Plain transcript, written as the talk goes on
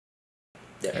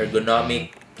the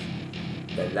ergonomic,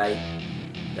 the light,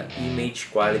 the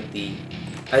image quality.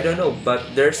 I don't know,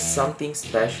 but there's something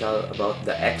special about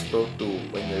the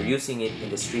X-PRO2 when you're using it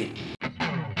in the street.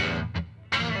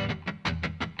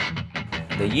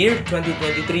 The year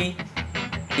 2023,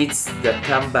 it's the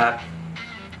comeback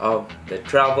of the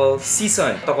travel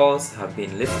season. Protocols have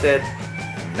been lifted.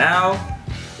 Now,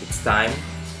 it's time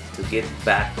to get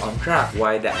back on track.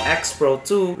 Why the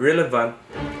X-PRO2 relevant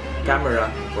camera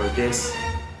for this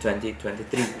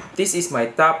 2023? This is my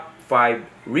top 5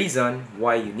 reasons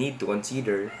why you need to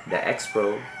consider the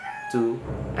X-PRO2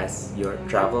 as your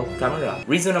travel camera.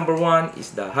 Reason number 1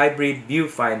 is the hybrid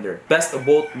viewfinder. Best of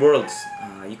both worlds.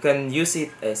 You can use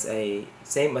it as a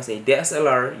same as a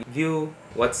DSLR. View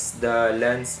what's the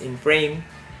lens in frame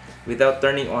without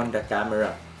turning on the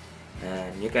camera.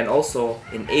 And you can also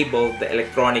enable the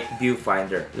electronic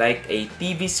viewfinder like a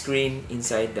TV screen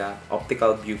inside the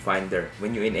optical viewfinder.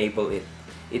 When you enable it,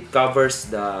 it covers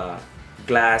the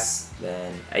glass,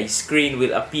 then a screen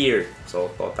will appear. So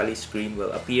totally screen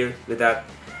will appear with that.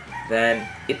 Then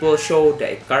it will show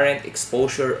the current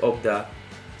exposure of the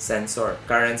sensor,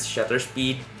 current shutter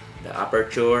speed, the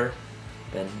aperture.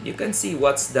 Then you can see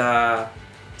what's the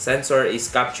sensor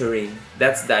is capturing.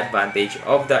 That's the advantage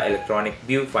of the electronic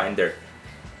viewfinder.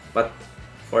 But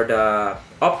for the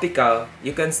optical,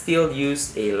 you can still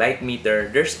use a light meter.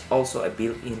 There's also a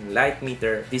built-in light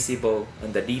meter visible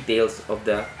on the details of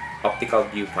the optical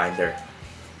viewfinder.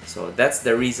 So that's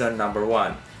the reason number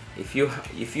 1. If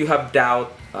you have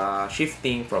doubt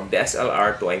shifting from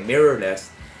DSLR to a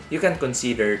mirrorless, you can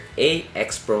consider a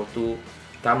X-PRO2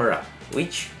 camera,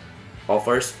 which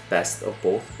offers best of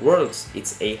both worlds.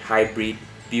 It's a hybrid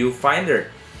viewfinder.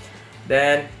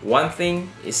 Then one thing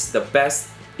is the best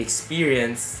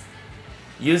experience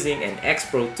using an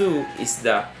X-PRO2 is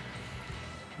the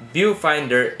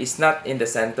viewfinder is not in the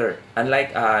center.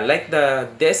 Unlike like the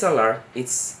DSLR,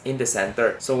 it's in the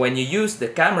center. So when you use the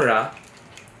camera,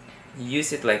 you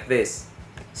use it like this.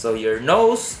 So your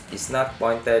nose is not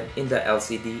pointed in the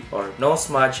LCD or no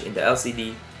smudge in the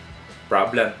LCD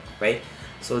problem, okay?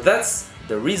 So that's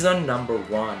the reason number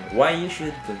 1 why you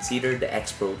should consider the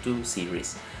X-PRO2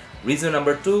 series. Reason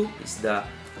number 2 is the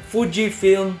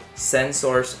Fujifilm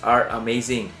sensors are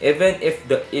amazing. Even if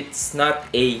it's not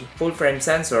a full frame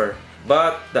sensor,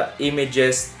 but the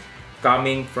images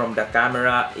coming from the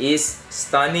camera is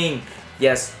stunning.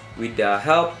 Yes, with the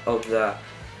help of the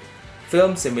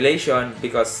film simulation,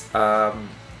 because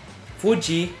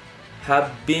Fuji have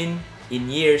been in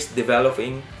years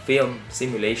developing film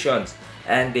simulations,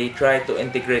 and they try to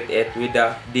integrate it with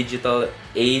the digital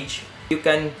age. You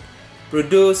can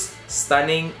produce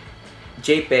stunning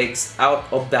JPEGs out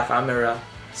of the camera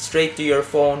straight to your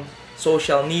phone,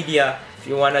 social media. If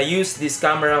you want to use this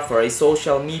camera for a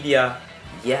social media,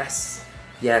 yes,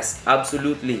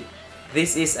 absolutely.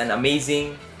 This is an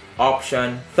amazing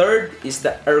option. Third is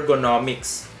the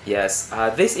ergonomics. Yes,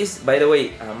 this is, by the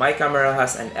way, my camera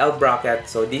has an L bracket,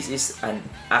 so this is an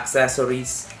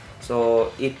accessories.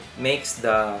 So it makes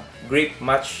the grip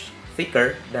much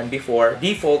thicker than before.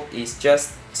 Default is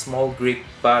just small grip,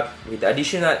 but with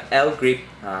additional L grip,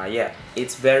 yeah,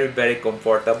 it's very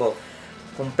comfortable.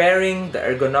 Comparing the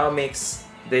ergonomics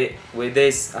with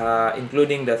this,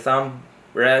 including the thumb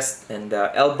rest and the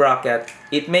L bracket,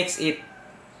 it makes it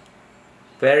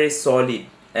very solid.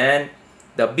 And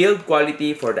the build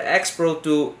quality for the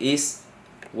X-PRO2 is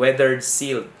weathered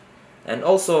sealed, and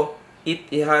also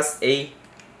it has a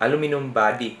aluminum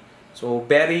body, so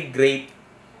very great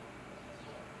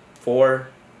for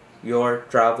your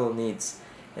travel needs.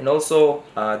 And also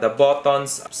the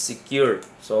buttons secure.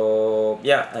 So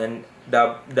yeah, and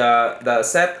the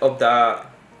set of the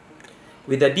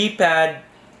with the D-pad,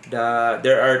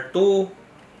 there are 2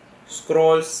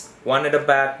 scrolls, one at the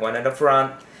back, one at the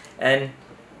front, and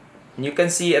you can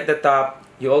see at the top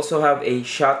you also have a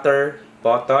shutter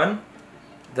button,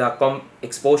 the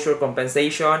exposure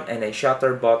compensation, and a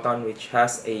shutter button which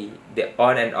has the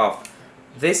on and off.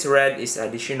 This red is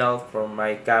additional from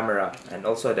my camera, and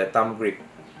also the thumb grip,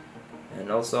 and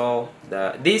also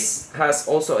this has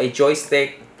also a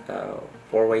joystick,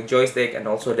 4-way joystick, and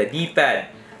also the D-pad.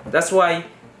 That's why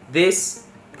this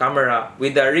camera,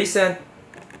 with the recent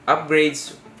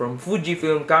upgrades from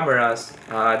Fujifilm cameras,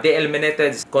 they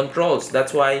eliminated controls.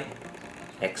 That's why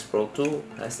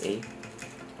X-PRO2 has a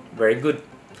very good.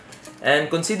 And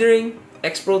considering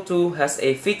X-PRO2 has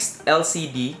a fixed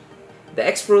LCD, the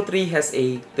X-PRO3 has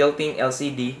a tilting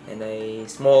LCD and a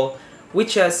small,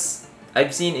 which has,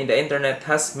 I've seen in the internet,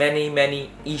 has many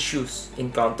issues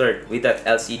encountered with that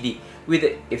LCD.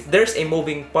 If there's a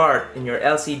moving part in your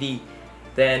LCD,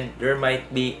 then there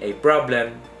might be a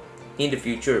problem in the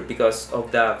future because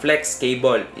of the flex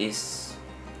cable is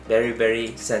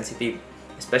very sensitive,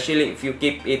 especially if you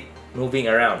keep it moving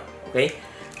around. Okay,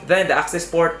 then the access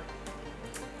port,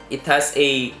 it has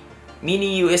a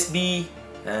mini USB,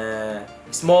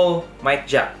 small mic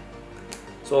jack.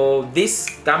 So this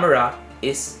camera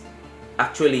is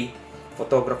actually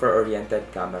photographer oriented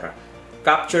camera.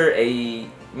 Capture a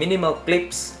minimal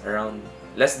clips, around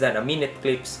less than a minute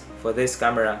clips for this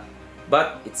camera,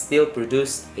 but it still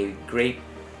produced a great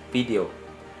video.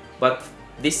 But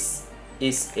this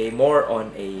is a more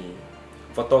on a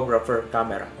photographer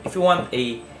camera. If you want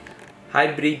a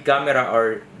hybrid camera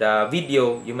or the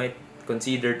video, you might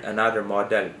consider another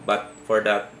model, but for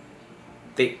the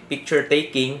picture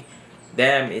taking,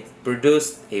 damn, it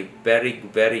produced a very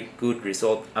good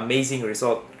result, amazing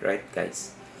result, right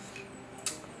guys?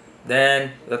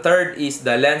 Then the third is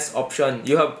the lens option.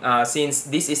 You have since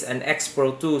this is an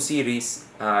X-PRO2 series,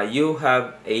 you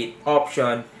have a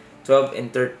option 12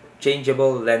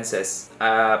 interchangeable lenses.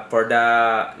 For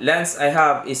the lens I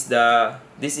have is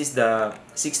this is the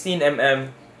 16mm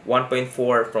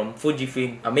 1.4 from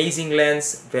Fujifilm. Amazing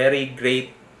lens, very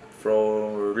great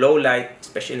for low light,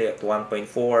 especially at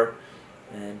 1.4,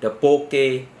 and the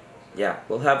bokeh. Yeah,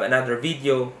 we'll have another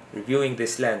video reviewing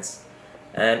this lens.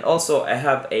 And also I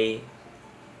have a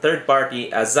third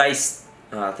party, a Zeiss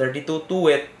 32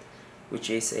 2-width, which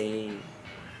is a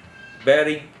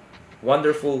very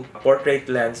wonderful portrait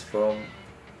lens from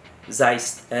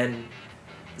Zeiss. And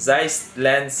Zeiss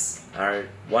lens are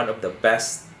one of the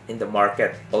best in the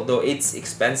market, although it's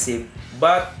expensive,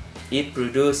 but it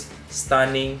produces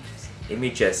stunning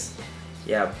images.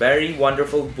 Yeah, very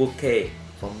wonderful bokeh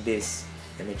from these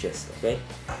images. Okay,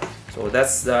 so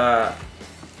that's the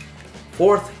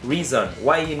fourth reason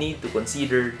why you need to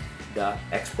consider the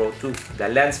X-PRO2, the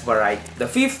lens variety. The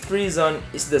fifth reason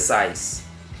is the size.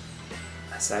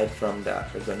 Aside from the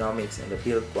ergonomics and the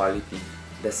build quality,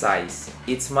 the size.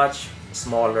 It's much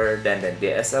smaller than the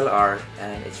DSLR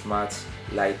and it's much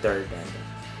lighter than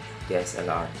the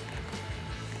DSLR.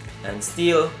 And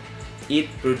still, it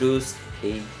produced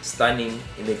a stunning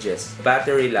images.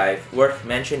 Battery life, worth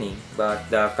mentioning, but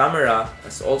the camera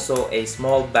has also a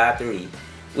small battery,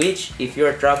 which if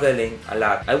you're traveling a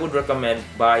lot, I would recommend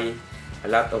buy a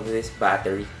lot of this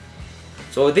battery.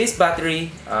 So this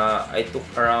battery, I took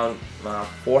around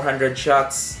 400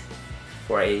 shots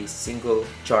for a single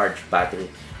charge battery.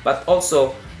 But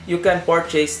also, you can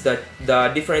purchase the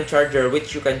different charger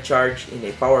which you can charge in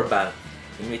a power bank,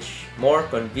 in which more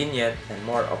convenient and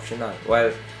more optional.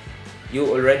 While you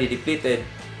already depleted,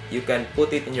 you can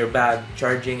put it in your bag,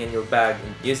 charging in your bag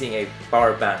using a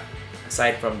power bank.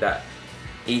 Aside from that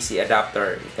AC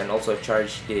adapter, you can also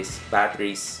charge these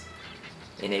batteries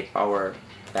in a power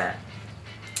bank.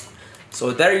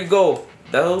 So there you go.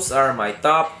 Those are my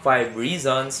top 5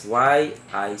 reasons why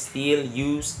I still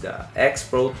use the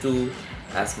X-PRO2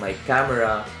 as my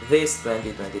camera this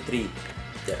 2023.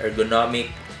 The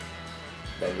ergonomic,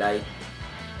 the light,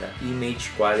 the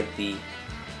image quality,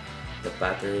 the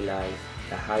battery life,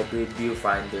 the hybrid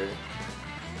viewfinder.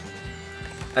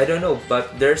 I don't know,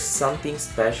 but there's something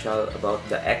special about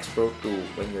the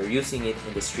X-PRO2 when you're using it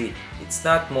in the street. It's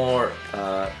not more,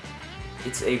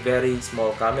 it's a very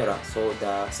small camera, so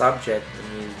the subject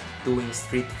when you're doing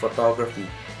street photography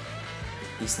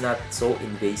is not so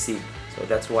invasive. So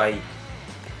that's why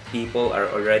people are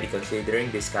already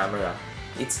considering this camera.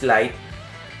 It's light,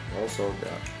 also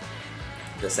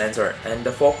the sensor, and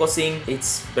the focusing,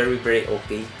 it's very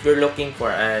okay. If you're looking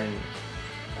for an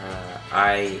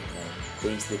eye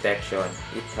face detection,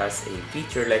 it has a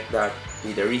feature like that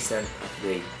with a recent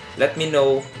upgrade. Let me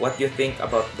know what you think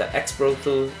about the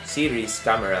X-PRO2 series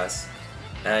cameras,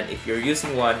 and if you're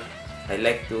using one, I'd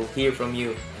like to hear from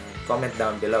you. Comment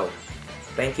down below.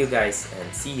 Thank you guys,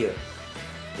 and see you.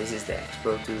 This is the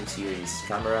X-PRO2 series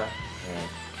camera, and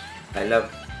I love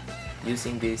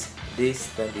using this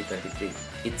 2023.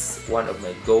 It's one of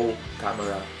my go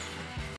camera